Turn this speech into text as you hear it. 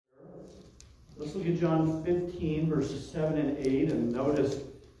Let's look at John 15, verses 7 and 8, and notice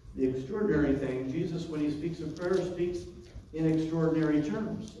the extraordinary thing. Jesus, when he speaks of prayer, speaks in extraordinary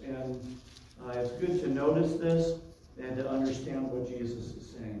terms. And it's good to notice this and to understand what Jesus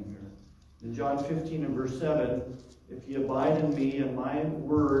is saying here. In John 15 and verse 7, if ye abide in me and my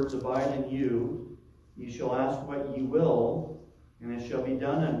words abide in you, ye shall ask what ye will, and it shall be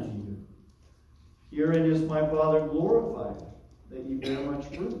done unto you. Herein is my Father glorified, that ye bear much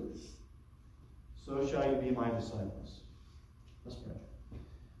fruit. So shall you be my disciples. Let's pray.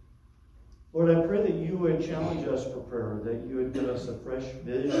 Lord, I pray that you would challenge us for prayer, that you would give us a fresh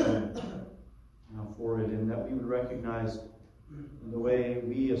vision for it, and that we would recognize the way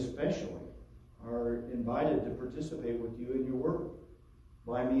we especially are invited to participate with you in your work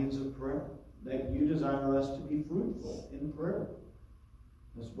by means of prayer, that you desire us to be fruitful in prayer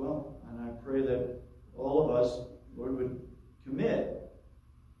as well. And I pray that all of us, Lord, would commit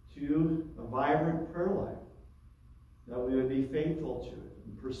to a vibrant prayer life, that we would be faithful to it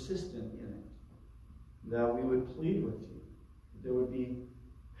and persistent in it, that we would plead with you, that there would be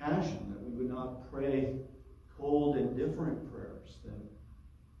passion, that we would not pray cold, indifferent prayers, that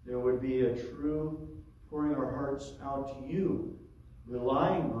there would be a true pouring our hearts out to you,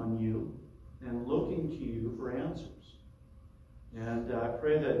 relying on you, and looking to you for answers. And I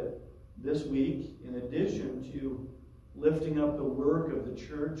pray that this week, in addition to lifting up the work of the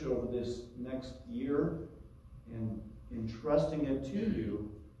church over this next year and entrusting it to you,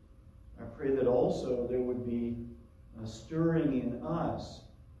 I pray that also there would be a stirring in us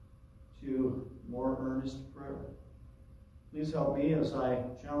to more earnest prayer. Please help me as I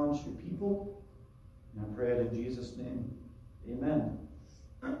challenge your people, and I pray it in Jesus' name. Amen.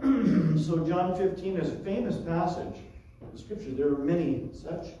 So John 15 is a famous passage of Scripture. There are many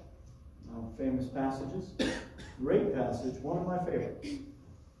such famous passages. Great passage, one of my favorites.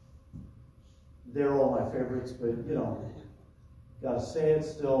 They're all my favorites, but gotta say it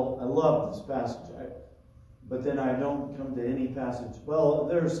still. I love this passage. But then I don't come to any passage. Well,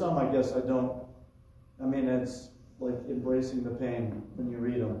 there are some I guess I don't. I mean, it's like embracing the pain when you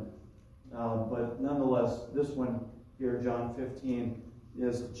read them. But nonetheless, this one here, John 15,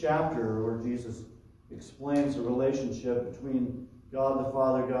 is a chapter where Jesus explains the relationship between God the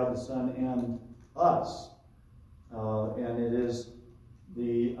Father, God the Son, and us. And it is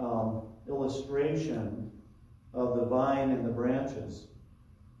the illustration of the vine and the branches.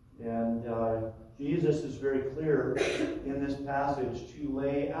 And Jesus is very clear in this passage to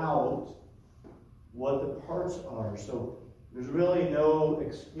lay out what the parts are. So there's really no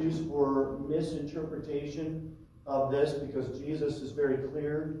excuse for misinterpretation of this, because Jesus is very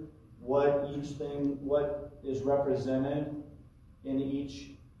clear what is represented in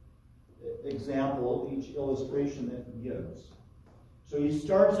each example, each illustration that he gives. So he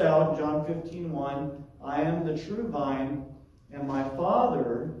starts out, John 15:1, I am the true vine, and my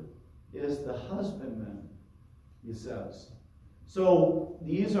Father is the husbandman, he says. So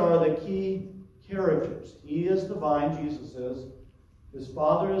these are the key characters. He is the vine, Jesus is. His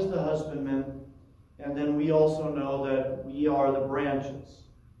Father is the husbandman. And then we also know that we are the branches.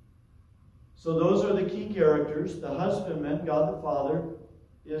 So those are the key characters. The husbandman, God the Father,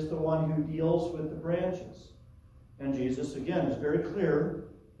 is the one who deals with the branches. And Jesus, again, is very clear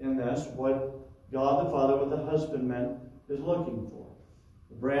in this what God the Father with the husbandman is looking for.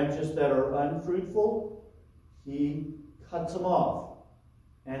 The branches that are unfruitful, he cuts them off,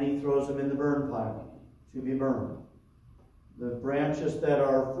 and he throws them in the burn pile to be burned. The branches that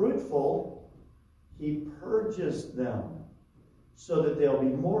are fruitful, he purges them so that they'll be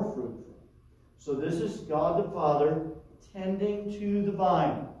more fruitful. So this is God the Father tending to the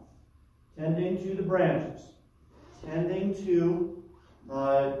vine, tending to the branches, tending to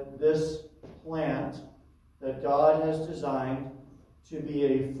this plant that God has designed to be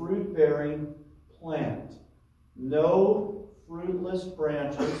a fruit-bearing plant. No fruitless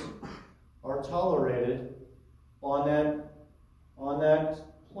branches are tolerated on that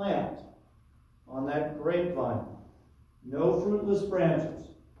plant, on that grapevine. No fruitless branches.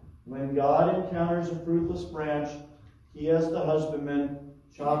 When God encounters a fruitless branch, he, as the husbandman,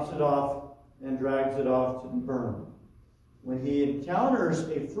 chops it off and drags it off to be burned. When he encounters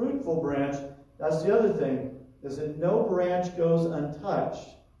a fruitful branch, that's the other thing, is that no branch goes untouched.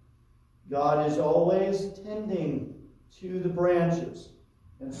 God is always tending to the branches.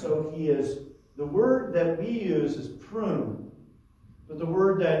 And so he is, the word that we use is prune, but the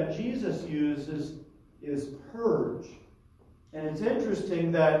word that Jesus uses is purge. And it's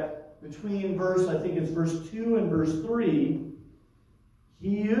interesting that between I think it's verse 2 and verse 3, he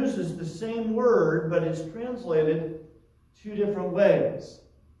uses the same word, but it's translated two different ways.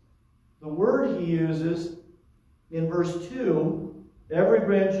 The word he uses in verse 2, every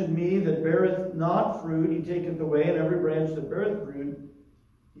branch in me that beareth not fruit, he taketh away, and every branch that beareth fruit,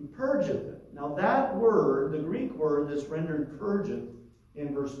 he purgeth it. Now that word, the Greek word that's rendered purgeth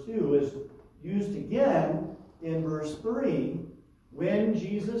in verse 2, is used again in verse 3 when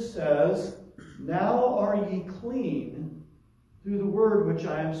Jesus says, now are ye clean through the word which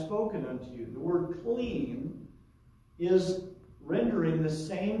I have spoken unto you. The word clean is rendering the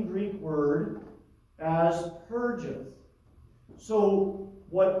same Greek word as purgeth. So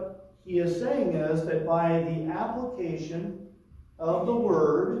what he is saying is that by the application of the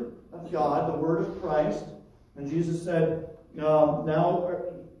Word of God, the Word of Christ, and Jesus said, now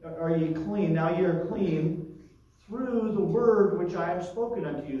are ye clean, now ye are clean through the word which I have spoken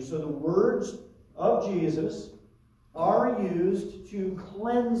unto you. So the words of Jesus are used to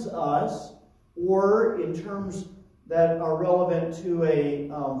cleanse us, or in terms that are relevant to a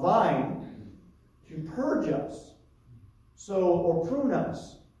vine, to purge us, or prune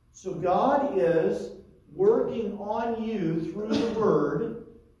us. So God is working on you through the Word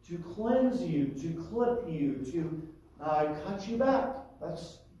to cleanse you, to clip you, to cut you back.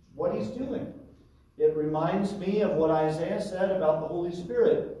 That's what He's doing. It reminds me of what Isaiah said about the Holy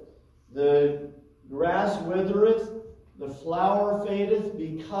Spirit. The grass withereth, the flower fadeth,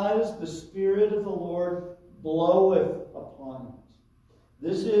 because the Spirit of the Lord bloweth upon it.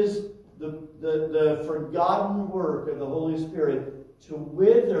 This is the forgotten work of the Holy Spirit to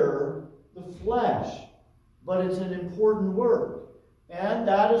wither the flesh. But it's an important work. And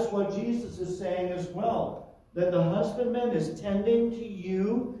that is what Jesus is saying as well. That the husbandman is tending to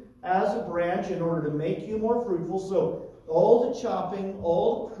you as a branch in order to make you more fruitful. So all the chopping,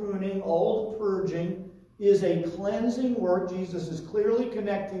 all the pruning, all the purging is a cleansing work. Jesus is clearly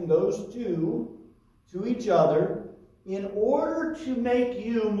connecting those two to each other in order to make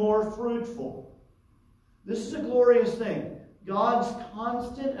you more fruitful. This is a glorious thing. God's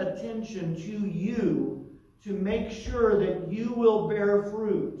constant attention to you to make sure that you will bear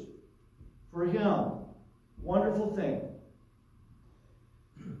fruit for Him. Wonderful thing.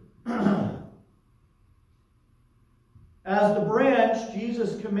 As the branch,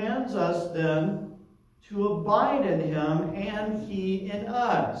 Jesus commands us then to abide in Him and He in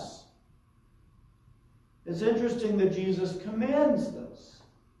us. It's interesting that Jesus commands this.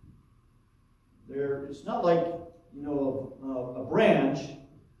 It's not like, a branch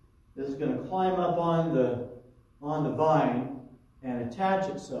is going to climb up on the vine and attach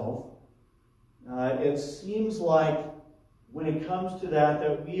itself. It seems like when it comes to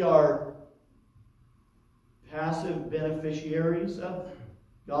that we are passive beneficiaries of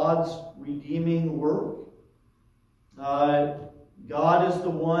God's redeeming work. God is the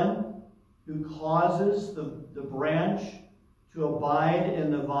one who causes the branch to abide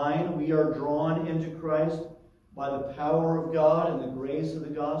in the vine. We are drawn into Christ by the power of God and the grace of the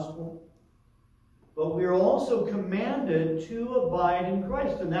gospel. But we are also commanded to abide in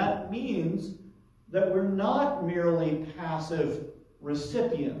Christ. And that means that we're not merely passive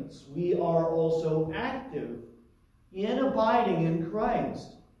recipients. We are also active in abiding in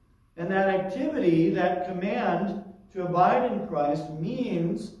Christ. And that activity, that command to abide in Christ,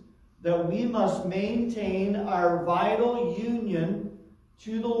 means that we must maintain our vital union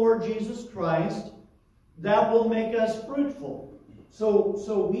to the Lord Jesus Christ that will make us fruitful.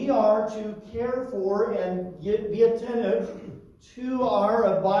 So we are to care for and be attentive to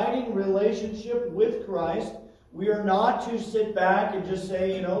our abiding relationship with Christ. We are not to sit back and just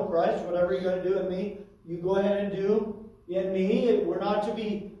say, Christ, whatever you're going to do in me, you go ahead and do in me. We're not to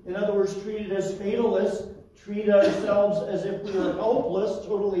be, in other words, treated as fatalists, treat ourselves as if we were helpless,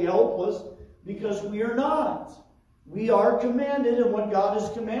 totally helpless, because we are not. We are commanded, and what God has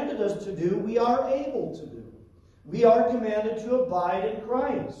commanded us to do, we are able to do. We are commanded to abide in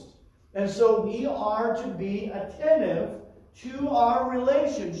Christ. And so we are to be attentive to our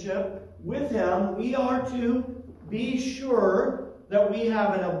relationship with Him. We are to be sure that we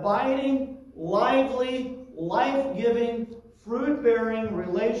have an abiding, lively, life-giving, fruit-bearing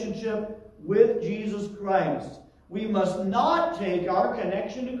relationship with Jesus Christ. We must not take our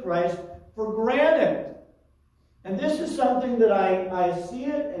connection to Christ for granted. And this is something that I see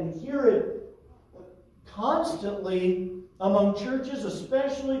it and hear it constantly among churches,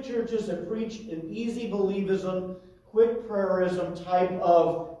 especially churches that preach an easy believism, quick prayerism type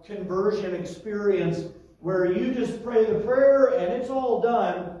of conversion experience where you just pray the prayer and it's all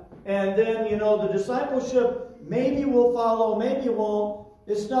done. And then, the discipleship maybe will follow, maybe won't.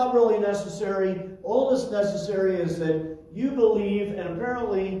 It's not really necessary. All that's necessary is that you believe, and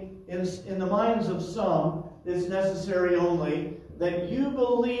apparently in the minds of some, it's necessary only that you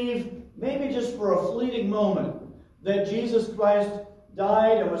believe, maybe just for a fleeting moment, that Jesus Christ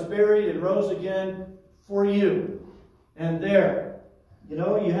died and was buried and rose again for you. And there, you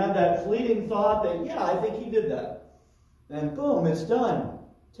have that fleeting thought that, yeah, I think he did that. And boom, it's done.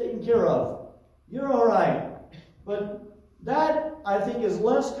 Taken care of. You're all right. But that, I think, is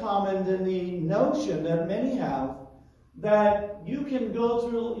less common than the notion that many have that you can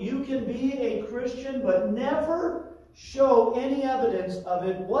be a Christian but never show any evidence of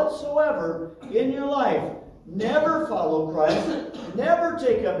it whatsoever in your life. Never follow Christ. Never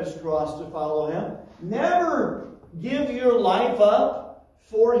take up his cross to follow him. Never give your life up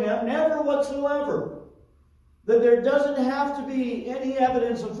for him. Never whatsoever. That there doesn't have to be any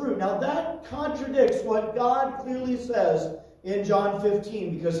evidence of fruit. Now that contradicts what God clearly says in John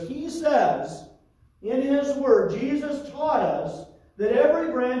 15, because he says in his word, Jesus taught us that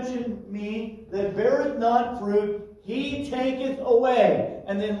every branch in me that beareth not fruit, he taketh away.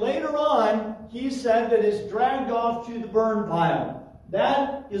 And then later on, he said that it's dragged off to the burn pile.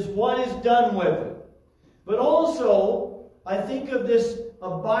 That is what is done with it. But also, I think of this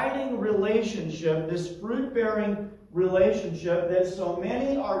abiding relationship, this fruit-bearing relationship that so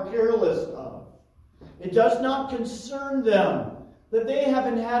many are careless of. It does not concern them that they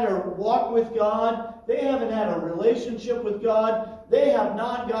haven't had a walk with God, they haven't had a relationship with God, they have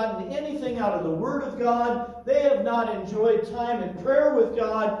not gotten anything out of the Word of God, they have not enjoyed time in prayer with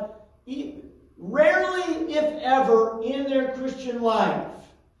God, rarely, if ever, in their Christian life.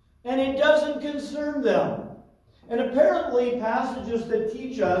 And it doesn't concern them. And apparently, passages that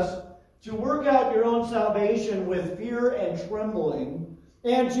teach us to work out your own salvation with fear and trembling,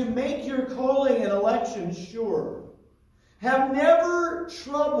 and to make your calling and election sure, have never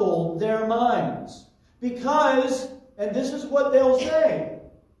troubled their minds. Because, and this is what they'll say,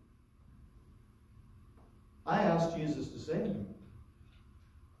 I asked Jesus to save me.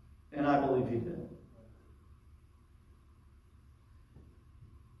 And I believe he did.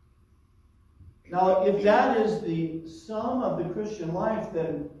 Now, if that is the sum of the Christian life,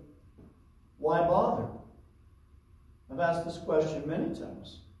 then why bother? I've asked this question many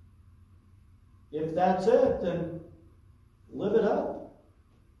times. If that's it, then live it up.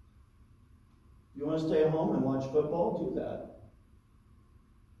 If you want to stay home and watch football, do that.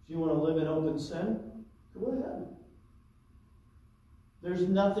 If you want to live in open sin, go ahead. There's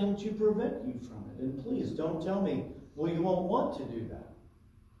nothing to prevent you from it. And please don't tell me, well, you won't want to do that.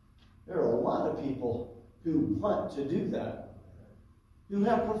 There are a lot of people who want to do that, who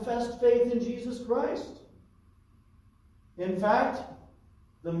have professed faith in Jesus Christ. In fact,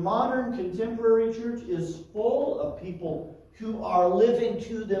 the modern contemporary church is full of people who are living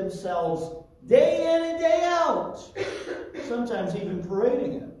to themselves day in and day out, sometimes even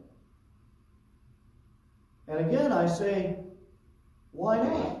parading it. And again, I say, why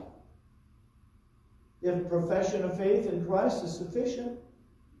not? If profession of faith in Christ is sufficient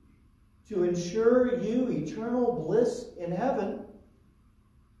to ensure you eternal bliss in heaven,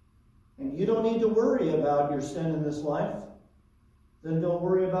 and you don't need to worry about your sin in this life, then don't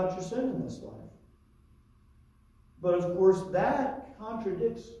worry about your sin in this life. But of course, that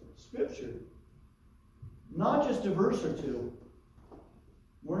contradicts Scripture. Not just a verse or two.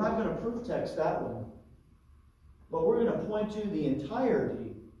 We're not going to proof text that one. But we're going to point to the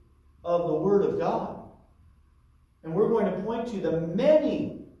entirety of the Word of God. And we're going to point to the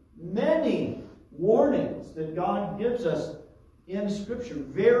many, many warnings that God gives us in Scripture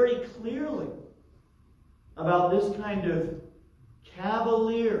very clearly about this kind of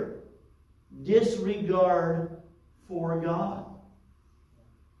cavalier disregard for God.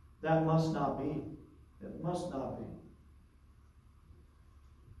 That must not be. It must not be.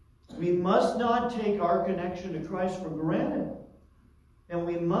 We must not take our connection to Christ for granted. And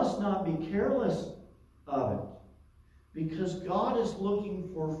we must not be careless of it. Because God is looking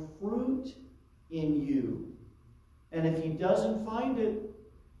for fruit in you. And if he doesn't find it,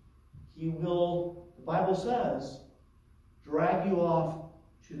 he will, the Bible says, drag you off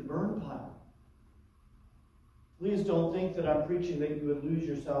to the burn pile. Please don't think that I'm preaching that you would lose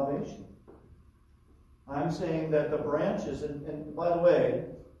your salvation. I'm saying that the branches, and by the way,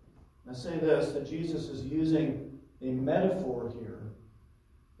 I say this, that Jesus is using a metaphor here.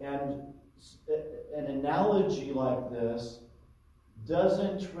 And an analogy like this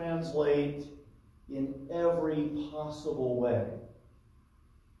doesn't translate in every possible way.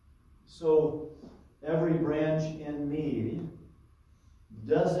 So, every branch in me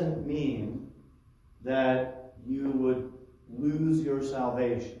doesn't mean that you would lose your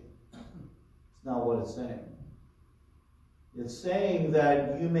salvation. It's not what it's saying. It's saying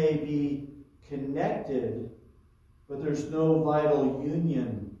that you may be connected but there's no vital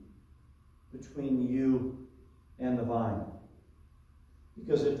union between you and the vine.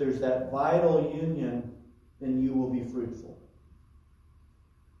 Because if there's that vital union, then you will be fruitful.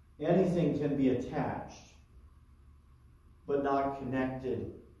 Anything can be attached, but not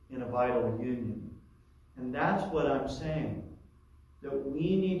connected in a vital union. And that's what I'm saying. That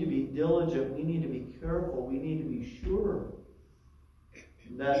we need to be diligent, we need to be careful, we need to be sure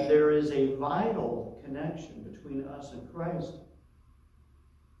that there is a vital connection between us and Christ.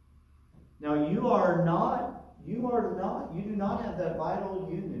 Now you do not have that vital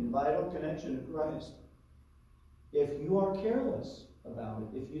union, vital connection to Christ if you are careless about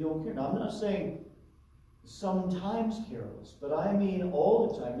it, if you don't care. Now, I'm not saying sometimes careless, but I mean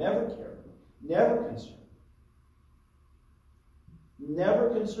all the time, never careless, never concerned. Never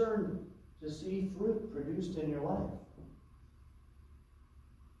concerned to see fruit produced in your life.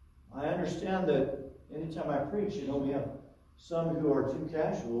 I understand that anytime I preach, we have some who are too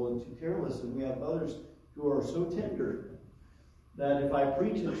casual and too careless, and we have others who are so tender that if I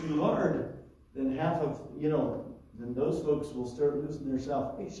preach it too hard, then then those folks will start losing their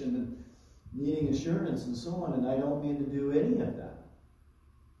salvation and needing assurance and so on, and I don't mean to do any of that.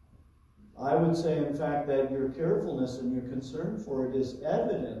 I would say, in fact, that your carefulness and your concern for it is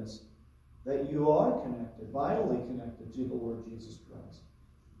evidence that you are connected, vitally connected to the Lord Jesus Christ.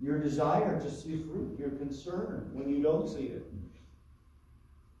 Your desire to see fruit, your concern when you don't see it.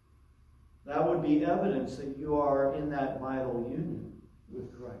 That would be evidence that you are in that vital union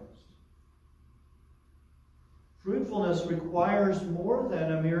with Christ. Fruitfulness requires more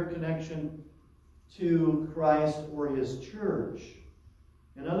than a mere connection to Christ or His church.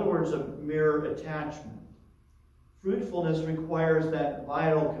 In other words, a mere attachment. Fruitfulness requires that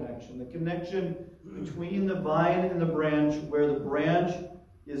vital connection, the connection between the vine and the branch, where the branch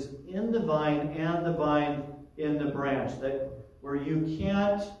is in the vine and the vine in the branch, where you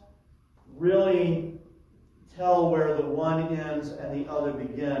can't really tell where the one ends and the other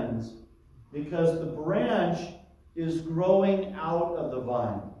begins, because the branch is growing out of the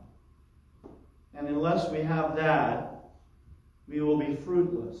vine. And unless we have that, we will be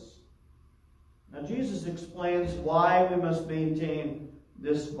fruitless. Now Jesus explains why we must maintain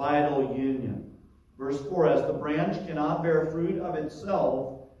this vital union. Verse 4, as the branch cannot bear fruit of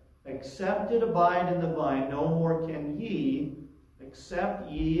itself, except it abide in the vine, no more can ye, except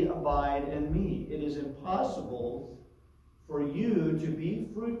ye abide in me. It is impossible for you to be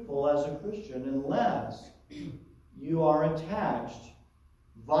fruitful as a Christian unless you are attached,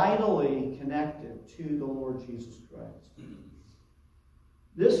 vitally connected to the Lord Jesus Christ.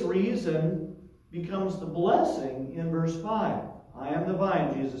 This reason becomes the blessing in verse 5. I am the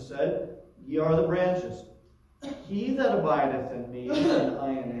vine, Jesus said, ye are the branches. He that abideth in me, and I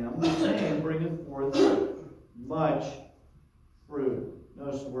in him, the same bringeth forth much fruit.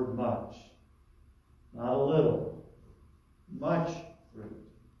 Notice the word much. Not a little. Much fruit.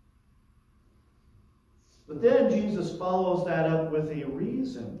 But then Jesus follows that up with a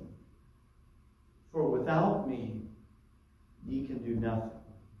reason. For without me, ye can do nothing.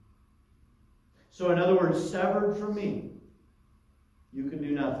 So in other words, severed from me, you can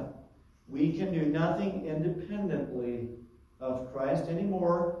do nothing. We can do nothing independently of Christ any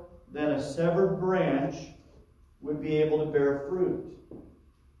more than a severed branch would be able to bear fruit.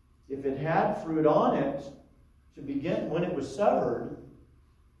 If it had fruit on it to begin when it was severed,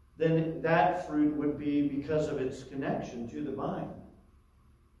 then that fruit would be because of its connection to the vine.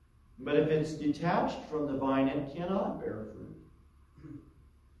 But if it's detached from the vine, it cannot bear fruit.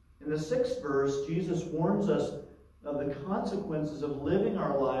 In the 6th verse, Jesus warns us of the consequences of living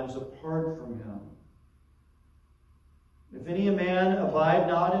our lives apart from Him. If any man abide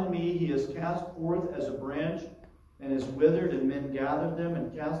not in me, he is cast forth as a branch and is withered, and men gather them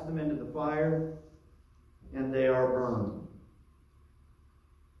and cast them into the fire, and they are burned.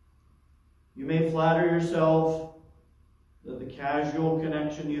 You may flatter yourself that the casual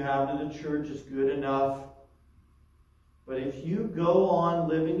connection you have to the church is good enough. But if you go on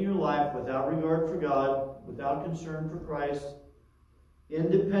living your life without regard for God, without concern for Christ,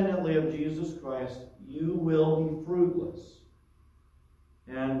 independently of Jesus Christ, you will be fruitless.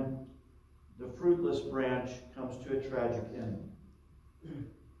 And the fruitless branch comes to a tragic end.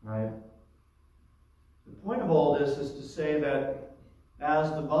 Right? The point of all this is to say that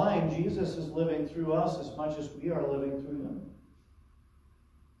as the vine, Jesus is living through us as much as we are living through Him.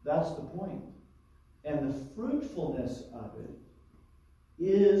 That's the point. And the fruitfulness of it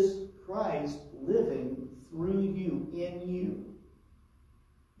is Christ living through you, in you.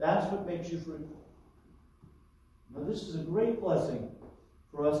 That's what makes you fruitful. Now, this is a great blessing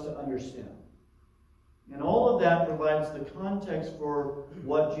for us to understand. And all of that provides the context for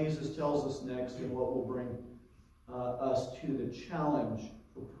what Jesus tells us next and what will bring us to the challenge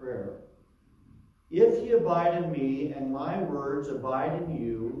for prayer. If ye abide in me, and my words abide in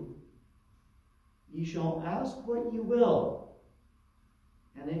you, ye shall ask what ye will,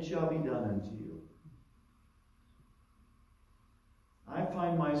 and it shall be done unto you. I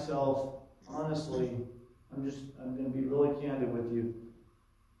find myself, honestly, I'm going to be really candid with you.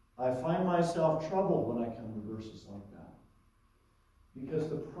 I find myself troubled when I come to verses like that. Because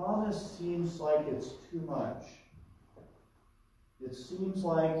the promise seems like it's too much. It seems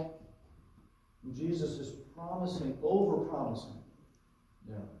like Jesus is promising, over-promising.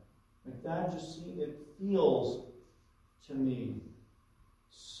 Yeah. Like that it feels to me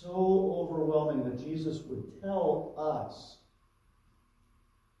so overwhelming that Jesus would tell us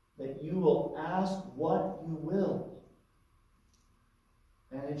that you will ask what you will,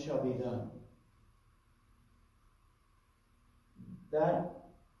 and it shall be done. That,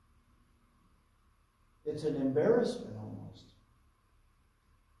 it's an embarrassment almost.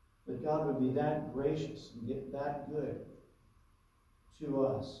 That God would be that gracious and get that good to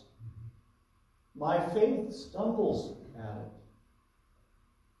us. My faith stumbles at it.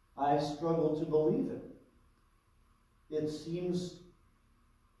 I struggle to believe it. It seems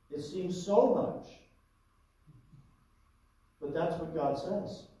so much. But that's what God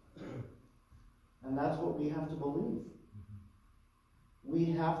says. And that's what we have to believe. We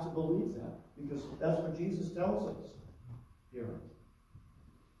have to believe that, because that's what Jesus tells us here.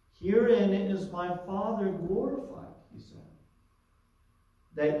 Herein is my Father glorified, he said,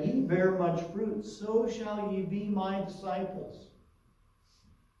 that ye bear much fruit, so shall ye be my disciples,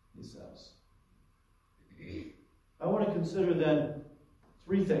 he says. I want to consider then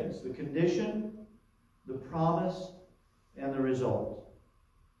three things: the condition, the promise, and the result.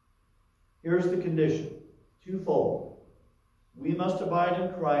 Here's the condition, twofold. We must abide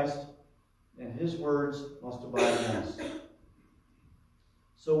in Christ, and his words must abide in us.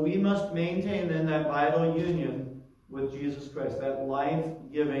 So we must maintain then that vital union with Jesus Christ, that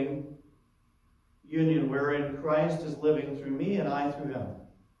life-giving union wherein Christ is living through me and I through him.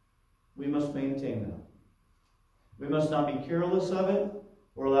 We must maintain that. We must not be careless of it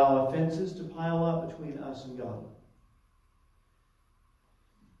or allow offenses to pile up between us and God.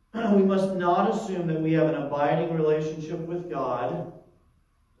 We must not assume that we have an abiding relationship with God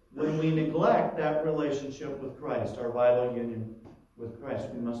when we neglect that relationship with Christ, our vital union with Christ.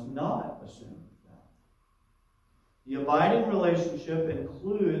 We must not assume that. The abiding relationship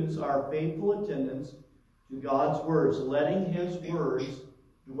includes our faithful attendance to God's words, letting his words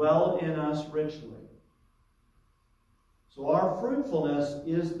dwell in us richly. So our fruitfulness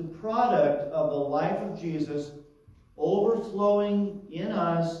is the product of the life of Jesus overflowing in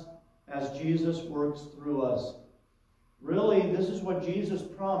us as Jesus works through us. Really, this is what Jesus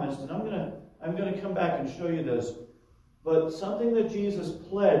promised, and I'm going to come back and show you this. But something that Jesus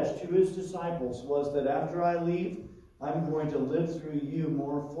pledged to his disciples was that after I leave, I'm going to live through you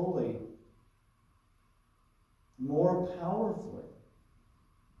more fully, more powerfully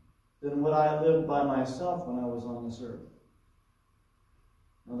than what I lived by myself when I was on this earth.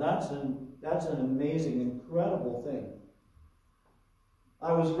 Now that's an amazing, incredible thing.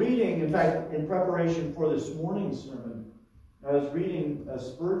 I was reading, in fact, in preparation for this morning's sermon, I was reading a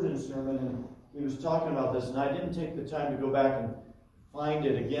Spurgeon sermon, and he was talking about this, and I didn't take the time to go back and find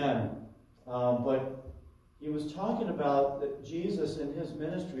it again. But he was talking about that Jesus in his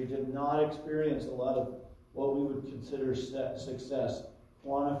ministry did not experience a lot of what we would consider success,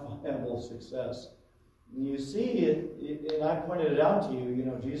 quantifiable success. And you see it, and I pointed it out to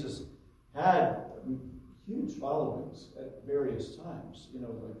you, Jesus had huge followings at various times.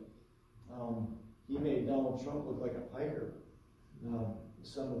 He made Donald Trump look like a piker.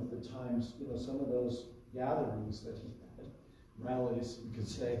 Some of the times, some of those gatherings that he had, rallies, you could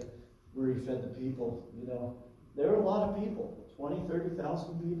say, where he fed the people, there were a lot of people, 20,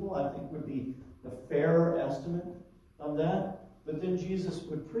 30,000 people, I think would be a fair estimate of that. But then Jesus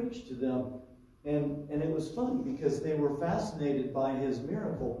would preach to them, and it was funny because they were fascinated by his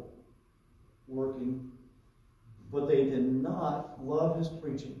miracle working, but they did not love his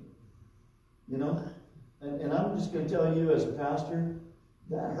preaching. And I'm just going to tell you as a pastor,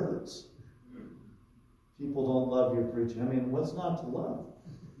 that hurts. People don't love your preaching. What's not to love?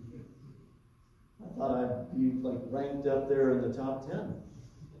 I thought I'd be ranked up there in the top 10.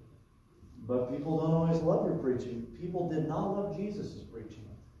 But people don't always love your preaching. People did not love Jesus' preaching,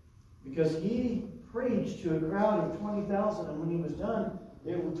 because he preached to a crowd of 20,000, and when he was done,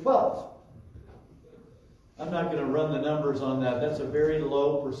 there were 12. I'm not going to run the numbers on that. That's a very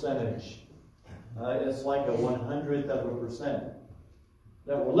low percentage. It's like a 100%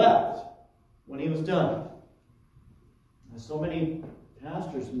 that were left when he was done. And so many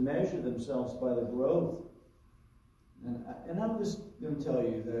pastors measure themselves by the growth. And I'm just going to tell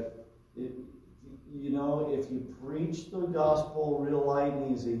you that, if you preach the gospel real light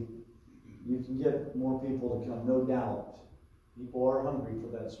and easy, you can get more people to come, no doubt. People are hungry for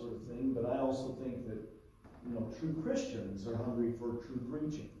that sort of thing, but I also think that, true Christians are hungry for true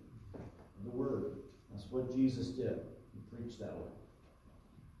preaching of the Word. That's what Jesus did. He preached that way.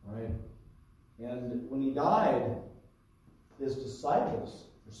 All right? And when he died, his disciples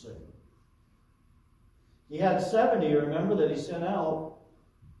forsook him. He had 70, remember, that he sent out,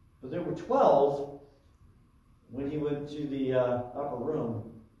 but there were 12 when he went to the upper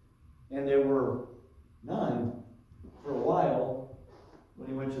room, and there were none for a while when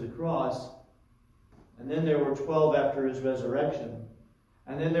he went to the cross, and then there were 12 after his resurrection,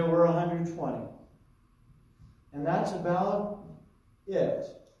 and then there were 120. And that's about it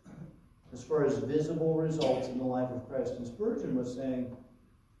as far as visible results in the life of Christ. And Spurgeon was saying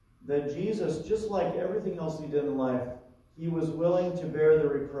that Jesus, just like everything else he did in life, he was willing to bear the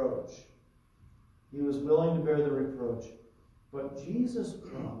reproach. He was willing to bear the reproach. But Jesus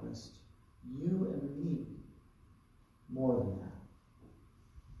promised you and me more than that.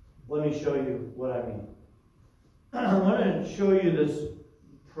 Let me show you what I mean. I want to show you this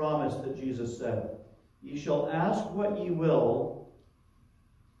promise that Jesus said. Ye shall ask what ye will,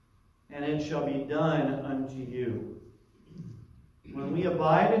 and it shall be done unto you. When we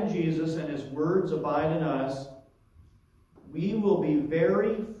abide in Jesus and his words abide in us, we will be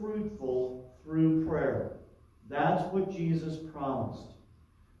very fruitful through prayer. That's what Jesus promised.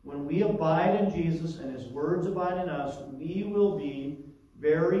 When we abide in Jesus and his words abide in us, we will be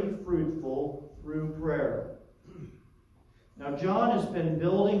very fruitful through prayer. Now, John has been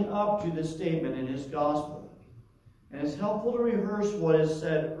building up to this statement in his gospel. And it's helpful to rehearse what is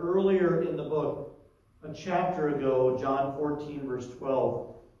said earlier in the book, a chapter ago, John 14, verse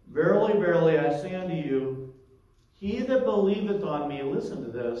 12. Verily, verily, I say unto you, he that believeth on me, listen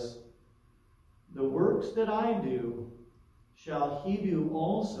to this, the works that I do shall he do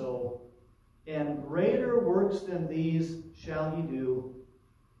also, and greater works than these shall he do,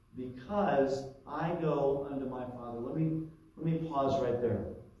 because I go unto my Father. Let me pause right there.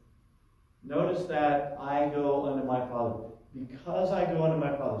 Notice that I go unto my Father. Because I go unto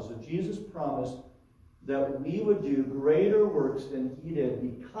my Father. So Jesus promised that we would do greater works than he did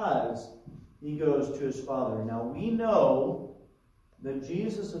because he goes to his Father. Now we know that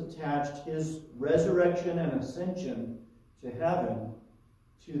Jesus attached his resurrection and ascension to heaven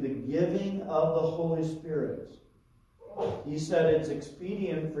to the giving of the Holy Spirit. He said, it's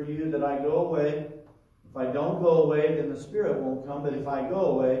expedient for you that I go away. If I don't go away, then the Spirit won't come. But if I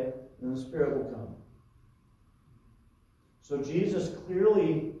go away, then the Spirit will come. So Jesus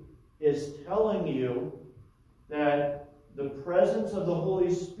clearly is telling you that the presence of the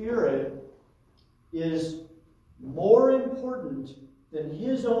Holy Spirit is more important than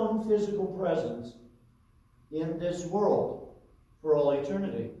his own physical presence in this world for all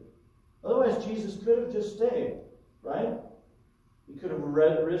eternity. Otherwise, Jesus could have just stayed, right? He could have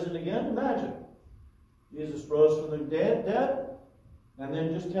risen again. Imagine. Jesus rose from the dead and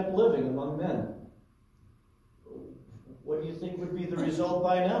then just kept living among men. What do you think would be the result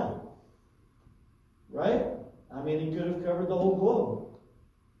by now? Right? I mean, he could have covered the whole globe.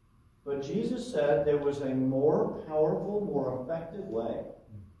 But Jesus said there was a more powerful, more effective way.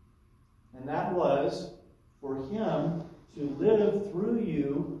 And that was for him to live through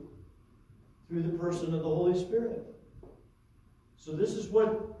you, through the person of the Holy Spirit. So this is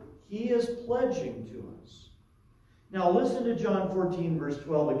what he is pledging to us. Now listen to John 14, verse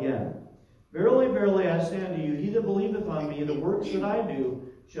 12 again. Verily, verily, I say unto you, he that believeth on me, the works that I do,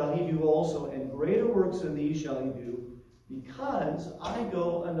 shall he do also, and greater works than these shall he do, because I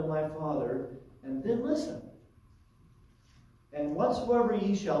go unto my Father. And then listen. And whatsoever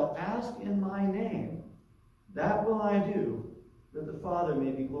ye shall ask in my name, that will I do, that the Father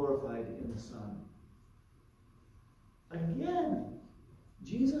may be glorified in the Son. Again,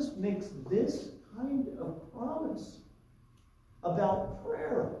 Jesus makes this kind of promise about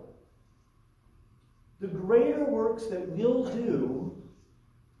prayer. The greater works that we'll do,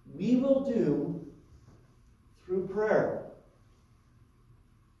 we will do through prayer.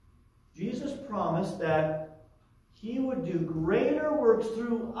 Jesus promised that he would do greater works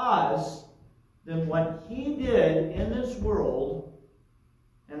through us than what he did in this world,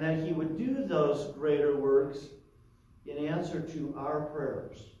 and that he would do those greater works in answer to our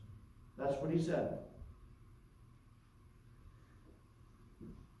prayers. That's what he said.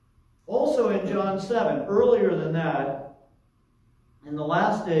 Also in John 7, earlier than that, in the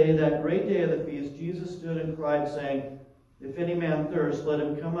last day, that great day of the feast, Jesus stood and cried, saying, If any man thirst, let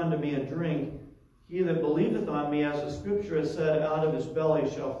him come unto me and drink. He that believeth on me, as the Scripture has said, out of his belly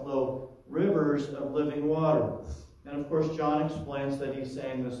shall flow rivers of living water. And of course, John explains that he's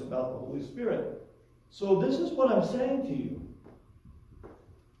saying this about the Holy Spirit. So this is what I'm saying to you.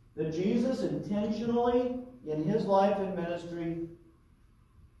 That Jesus intentionally, in his life and ministry,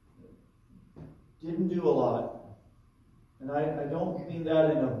 didn't do a lot. And I don't mean that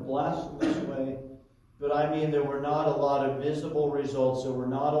in a blasphemous way, but I mean there were not a lot of visible results. There were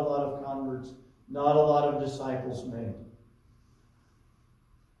not a lot of converts, not a lot of disciples made.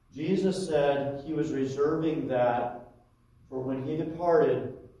 Jesus said he was reserving that for when he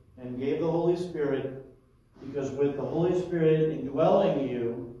departed and gave the Holy Spirit, because with the Holy Spirit indwelling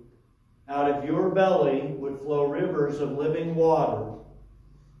you, out of your belly would flow rivers of living water,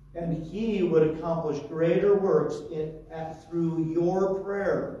 and he would accomplish greater works through your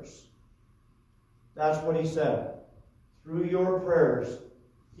prayers. That's what he said. Through your prayers,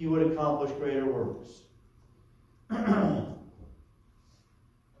 he would accomplish greater works.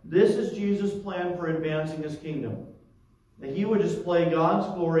 This is Jesus' plan for advancing his kingdom. That he would display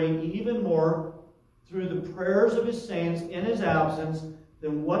God's glory even more through the prayers of his saints in his absence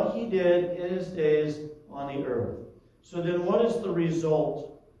than what he did in his days on the earth. So then what is the result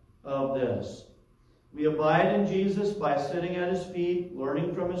of this? We abide in Jesus by sitting at his feet,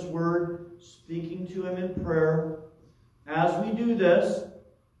 learning from his word, speaking to him in prayer. As we do this,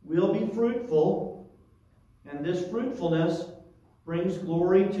 we'll be fruitful, and this fruitfulness brings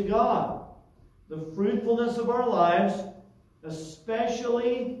glory to God. The fruitfulness of our lives,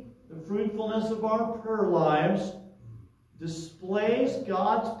 especially the fruitfulness of our prayer lives, displays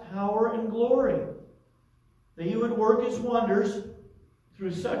God's power and glory. That he would work his wonders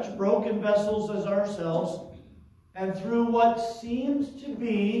through such broken vessels as ourselves, and through what seems to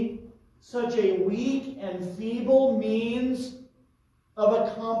be such a weak and feeble means of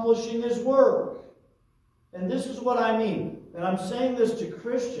accomplishing his work. And this is what I mean. And I'm saying this to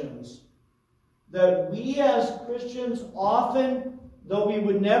Christians, that we as Christians often, though we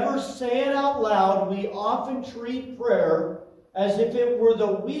would never say it out loud, we often treat prayer as if it were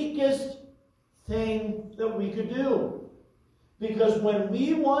the weakest thing that we could do. Because when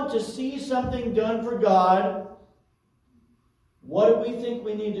we want to see something done for God, what do we think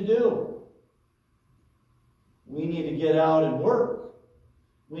we need to do? We need to get out and work.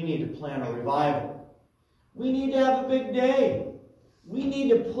 We need to plan a revival. We need to have a big day. We need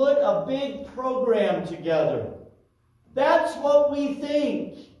to put a big program together. That's what we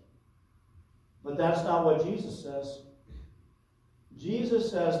think. But that's not what Jesus says.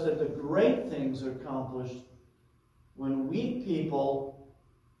 Jesus says that the great things are accomplished when weak people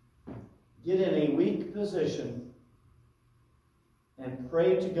get in a weak position and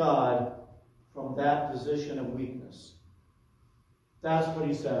pray to God from that position of weakness. That's what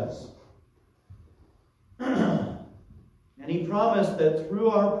he says. And he promised that through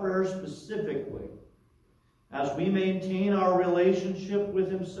our prayers specifically, as we maintain our relationship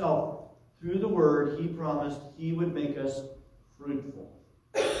with himself through the word, he promised he would make us fruitful.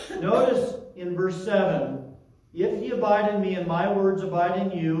 Notice in verse 7, if ye abide in me and my words abide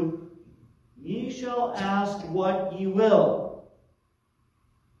in you, ye shall ask what ye will,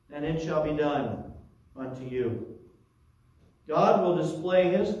 and it shall be done unto you. God will display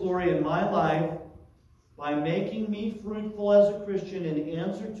his glory in my life by making me fruitful as a Christian in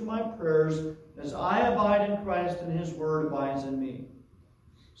answer to my prayers as I abide in Christ and his word abides in me.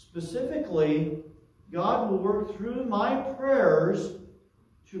 Specifically, God will work through my prayers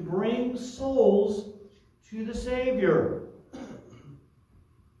to bring souls to the Savior.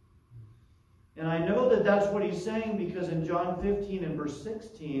 And I know that that's what he's saying because in John 15 and verse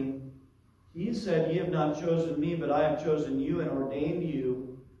 16, he said, Ye have not chosen me, but I have chosen you and ordained you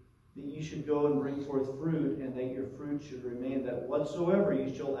that ye should go and bring forth fruit, and that your fruit should remain, that whatsoever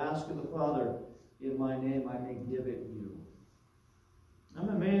ye shall ask of the Father in my name, I may give it you. I'm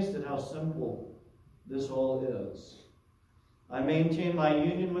amazed at how simple this all is. I maintain my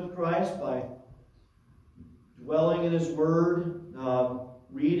union with Christ by dwelling in his word,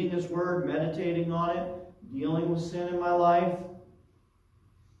 reading his word, meditating on it, dealing with sin in my life,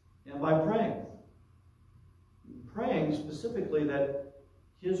 and by praying. Praying specifically that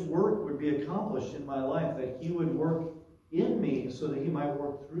his work would be accomplished in my life, that he would work in me so that he might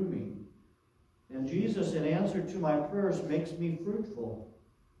work through me. And Jesus, in answer to my prayers, makes me fruitful.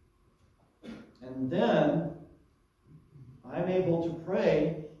 And then I'm able to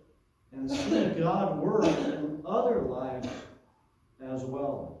pray and see God work in other lives as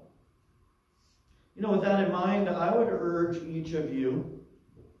well. With that in mind, I would urge each of you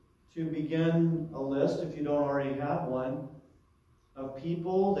to begin a list, if you don't already have one, of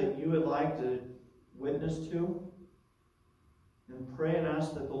people that you would like to witness to, and pray and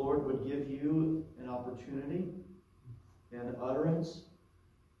ask that the Lord would give you an opportunity and utterance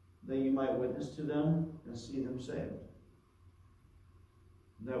that you might witness to them and see them saved.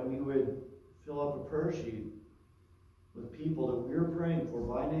 That we would fill up a prayer sheet with people that we're praying for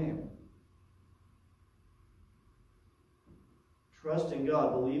by name. Trust in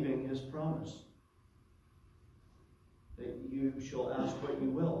God, believing His promise that you shall ask what you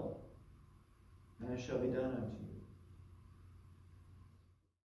will, and it shall be done unto you.